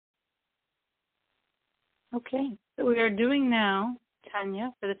Okay, so we are doing now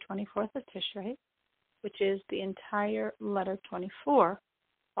Tanya for the 24th of Tishrei, which is the entire letter 24,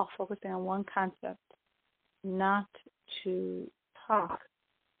 all focusing on one concept, not to talk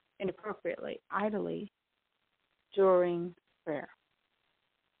inappropriately, idly, during prayer.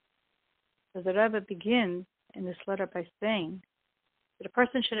 So the Rebbe begins in this letter by saying that a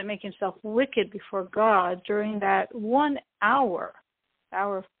person shouldn't make himself wicked before God during that 1 hour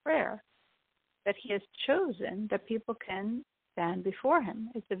of prayer that he has chosen that people can stand before him.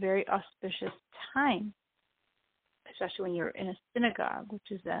 It's a very auspicious time, especially when you're in a synagogue, which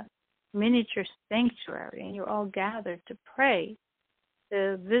is a miniature sanctuary, and you're all gathered to pray,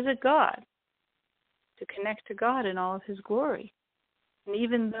 to visit God, to connect to God in all of his glory. And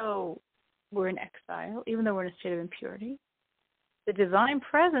even though we're in exile, even though we're in a state of impurity, the divine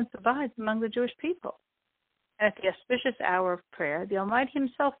presence abides among the Jewish people. And at the auspicious hour of prayer, the Almighty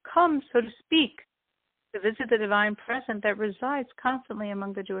himself comes, so to speak, to visit the divine presence that resides constantly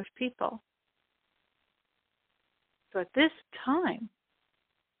among the Jewish people. So at this time,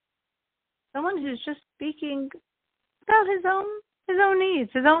 someone who's just speaking about his own needs,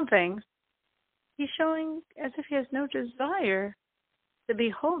 his own things, he's showing as if he has no desire to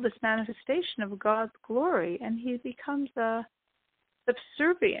behold this manifestation of God's glory, and he becomes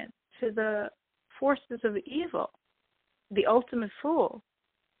subservient to the forces of evil, the ultimate fool.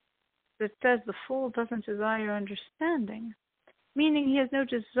 It says the fool doesn't desire understanding, meaning he has no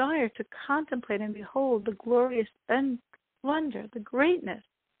desire to contemplate and behold the glorious splendor, the greatness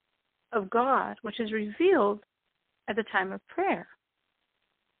of God, which is revealed at the time of prayer,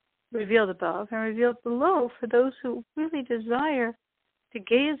 revealed above and revealed below for those who really desire to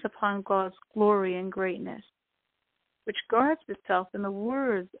gaze upon God's glory and greatness, which guards itself in the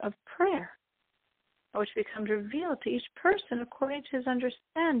words of prayer, which becomes revealed to each person according to his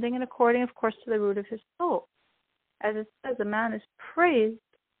understanding and according, of course, to the root of his soul. As it says, a man is praised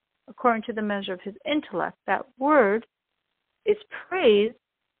according to the measure of his intellect. That word is praised.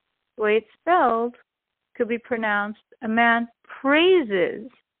 The way it's spelled could be pronounced, a man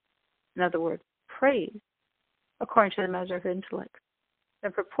praises, in other words, praise, according to the measure of intellect.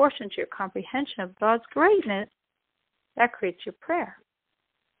 In proportion to your comprehension of God's greatness, that creates your prayer.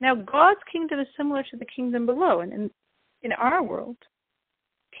 Now, God's kingdom is similar to the kingdom below. And in our world,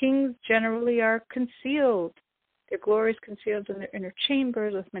 kings generally are concealed. Their glory is concealed in their inner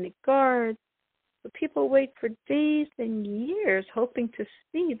chambers with many guards. But people wait for days and years hoping to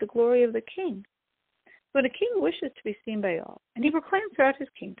see the glory of the king. But a king wishes to be seen by all, and he proclaims throughout his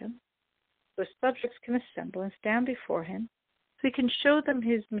kingdom, so his subjects can assemble and stand before him, so he can show them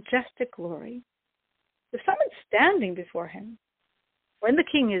his majestic glory. If someone's standing before him, when the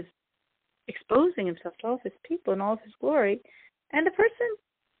king is exposing himself to all of his people and all of his glory, and the person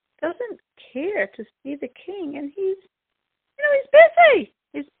doesn't care to see the king, and he's busy.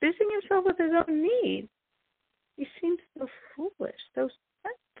 He's busying himself with his own needs. He seems so foolish, so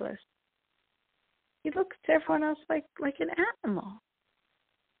senseless. He looks to everyone else like an animal.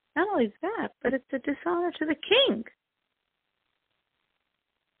 Not only that, but it's a dishonor to the king.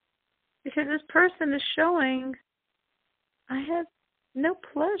 Because this person is showing, I have no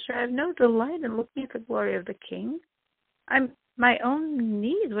pleasure, I have no delight in looking at the glory of the king. My own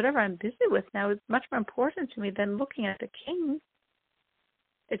needs, whatever I'm busy with now, is much more important to me than looking at the king.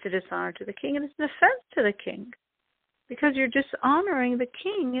 It's a dishonor to the king, and it's an offense to the king, because you're dishonoring the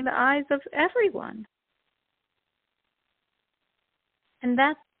king in the eyes of everyone. And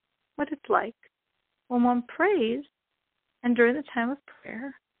that's what it's like when one prays and during the time of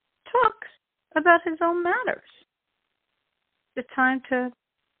prayer talks about his own matters. It's time to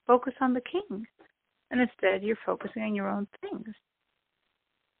focus on the king, and instead you're focusing on your own things.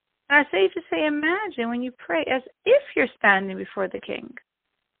 And I say to say, imagine when you pray as if you're standing before the king.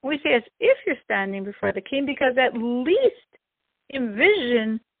 We say as if you're standing before the king, because at least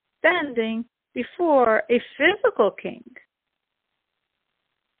envision standing before a physical king.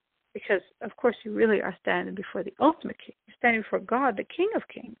 Because, of course, you really are standing before the ultimate king. You're standing before God, the King of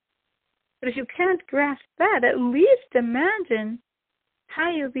Kings. But if you can't grasp that, at least imagine how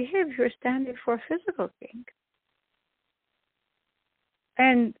you behave if you're standing before a physical king.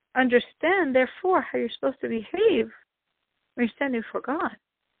 And understand, therefore, how you're supposed to behave when you're standing before God.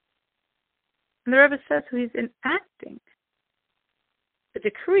 And the Rebbe says he's enacting a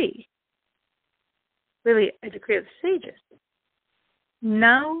decree, really a decree of the sages.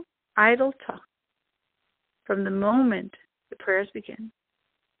 No idle talk from the moment the prayers begin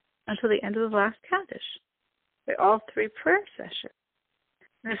until the end of the last Kaddish, by all three prayer sessions.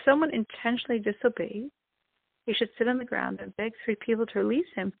 And if someone intentionally disobeys, he should sit on the ground and beg three people to release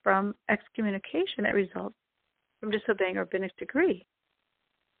him from excommunication that results from disobeying a rabbinic decree.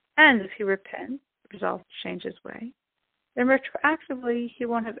 And if he repents, resolves to change his way, then retroactively he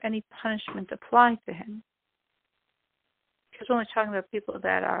won't have any punishment applied to him. Because we're only talking about people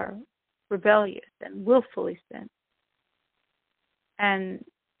that are rebellious and willfully sin. And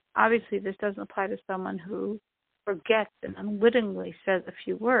obviously this doesn't apply to someone who forgets and unwittingly says a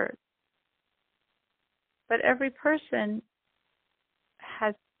few words. But every person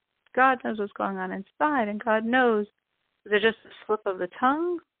has, God knows what's going on inside, and God knows, is it just a slip of the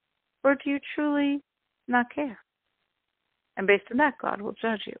tongue, or do you truly not care? And based on that, God will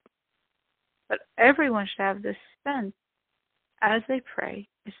judge you. But everyone should have this sense as they pray,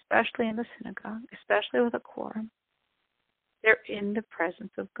 especially in the synagogue, especially with a quorum, they're in the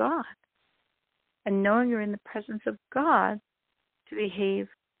presence of God. And knowing you're in the presence of God, to behave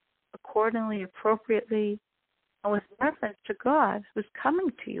accordingly, appropriately, and with reference to God who's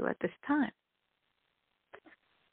coming to you at this time.